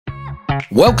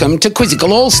Welcome to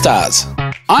Quizzical All-Stars.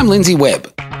 I'm Lindsay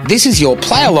Webb. This is your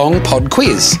play-along pod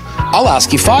quiz. I'll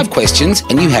ask you 5 questions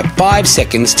and you have 5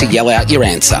 seconds to yell out your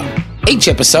answer. Each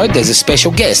episode there's a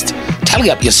special guest. Tally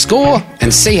up your score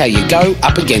and see how you go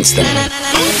up against them.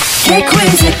 Get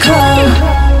quizzical.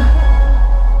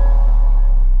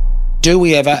 Do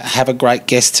we ever have a great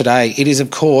guest today? It is,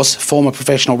 of course, former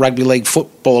professional rugby league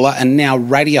footballer and now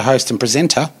radio host and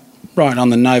presenter, right on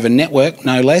the Nova Network,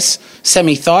 no less.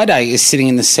 Sammy Thaiday is sitting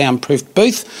in the soundproof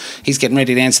booth. He's getting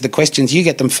ready to answer the questions. You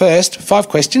get them first. 5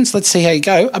 questions. Let's see how you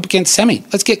go up against Sammy.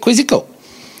 Let's get quizzical.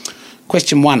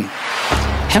 Question 1.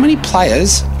 How many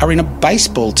players are in a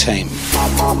baseball team?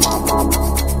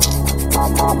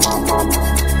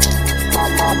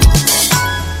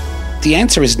 The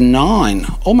answer is 9.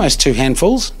 Almost 2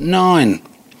 handfuls. 9.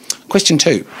 Question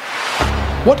 2.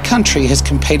 What country has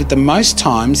competed the most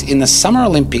times in the Summer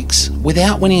Olympics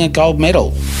without winning a gold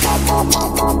medal?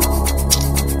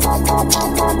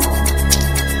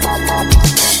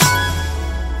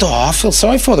 Oh, I feel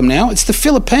sorry for them now. It's the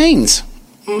Philippines.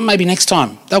 Maybe next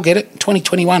time. They'll get it.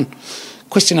 2021.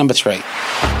 Question number 3.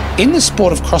 In the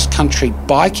sport of cross-country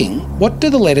biking, what do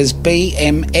the letters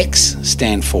BMX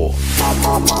stand for?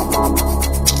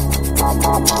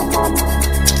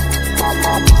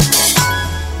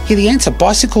 Here the answer,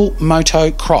 bicycle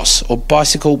moto cross or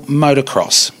bicycle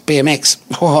motocross, BMX.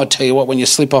 Oh, I tell you what, when you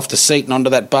slip off the seat and onto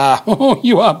that bar,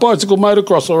 you are bicycle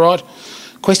motocross, all right.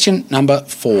 Question number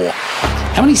 4.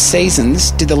 How many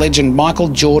seasons did the legend Michael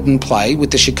Jordan play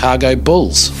with the Chicago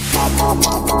Bulls?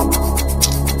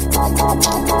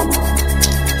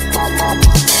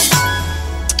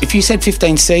 If you said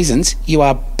 15 seasons, you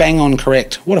are bang on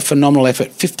correct. What a phenomenal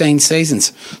effort. 15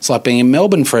 seasons. It's like being in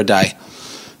Melbourne for a day.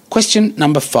 Question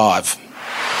number 5.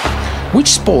 Which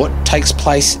sport takes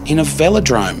place in a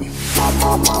velodrome?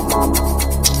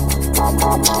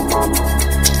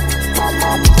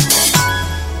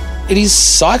 It is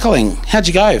cycling. How'd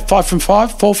you go? 5 from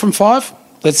 5? 4 from 5?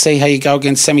 Let's see how you go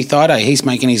against Sammy Thaiday. He's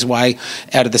making his way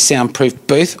out of the soundproof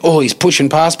booth. Oh, he's pushing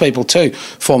past people too.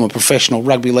 Former professional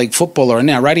rugby league footballer and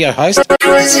now radio host.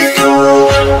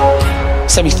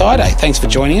 Sammy Thaiday, thanks for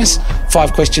joining us.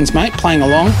 5 questions, mate, playing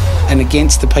along and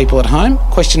against the people at home.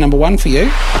 Question number 1 for you.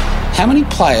 How many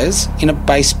players in a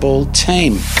baseball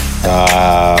team?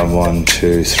 1,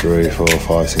 2, 3, 4,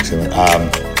 5, 6, 7,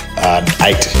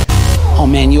 8. Oh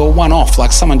man, you're one off,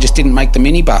 like someone just didn't make the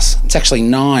minibus. It's actually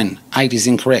 9. 8 is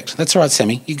incorrect. That's all right,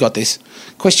 Sammy, you got this.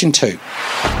 Question 2.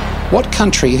 What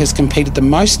country has competed the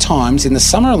most times in the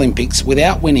Summer Olympics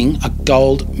without winning a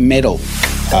gold medal?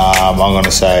 I'm going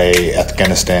to say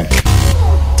Afghanistan.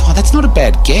 Oh, that's not a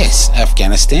bad guess,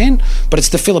 Afghanistan, but it's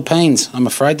the Philippines, I'm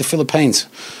afraid, the Philippines.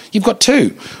 You've got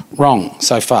 2 wrong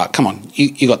so far. Come on,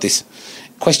 you got this.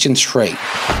 Question 3.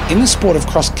 In the sport of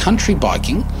cross-country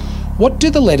biking, what do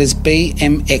the letters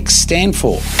BMX stand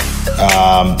for?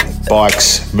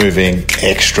 Bikes moving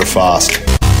extra fast.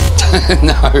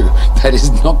 No, that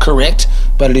is not correct,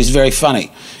 but it is very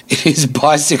funny. It is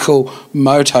bicycle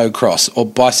motocross or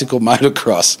bicycle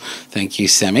motocross. Thank you,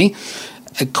 Sammy.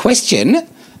 Question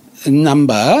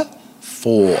number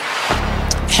 4.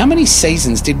 How many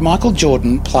seasons did Michael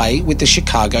Jordan play with the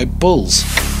Chicago Bulls?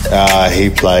 He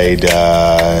played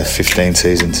 15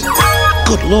 seasons.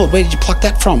 Good Lord, where did you pluck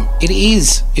that from?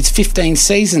 It's 15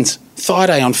 seasons.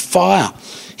 Thaiday on fire.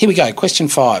 Here we go, question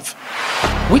 5.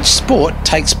 Which sport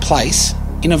takes place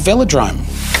in a velodrome?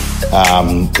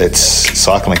 It's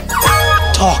cycling.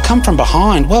 Oh, come from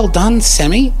behind. Well done,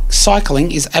 Sammy.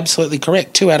 Cycling is absolutely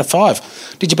correct. 2 out of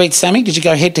 5. Did you beat Sammy? Did you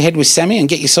go head-to-head with Sammy and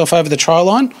get yourself over the try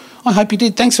line? I hope you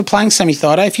did. Thanks for playing, Sammy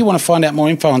Thaiday. If you want to find out more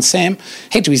info on Sam,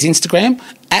 head to his Instagram,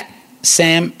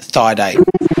 @Sam Thaiday.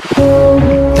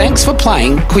 Thanks for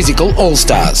playing Quizzical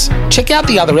All-Stars. Check out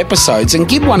the other episodes and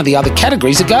give one of the other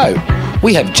categories a go.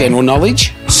 We have general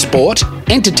knowledge, sport,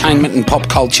 entertainment and pop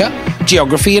culture,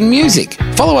 geography and music.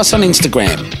 Follow us on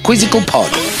Instagram, Quizzical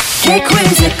Pod. Get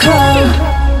quizzical.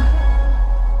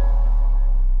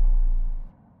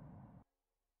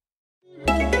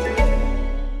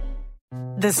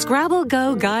 The Scrabble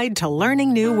Go Guide to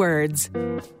Learning New Words.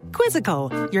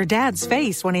 Quizzical, your dad's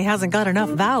face when he hasn't got enough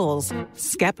vowels.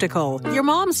 Skeptical, your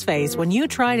mom's face when you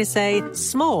try to say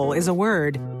small is a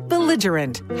word.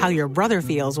 Belligerent, how your brother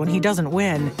feels when he doesn't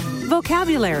win.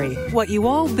 Vocabulary, what you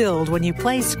all build when you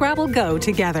play Scrabble Go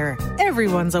together.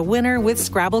 Everyone's a winner with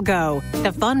Scrabble Go,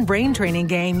 the fun brain training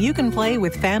game you can play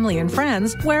with family and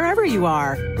friends wherever you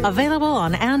are. Available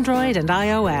on Android and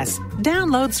iOS.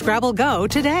 Download Scrabble Go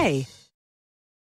today.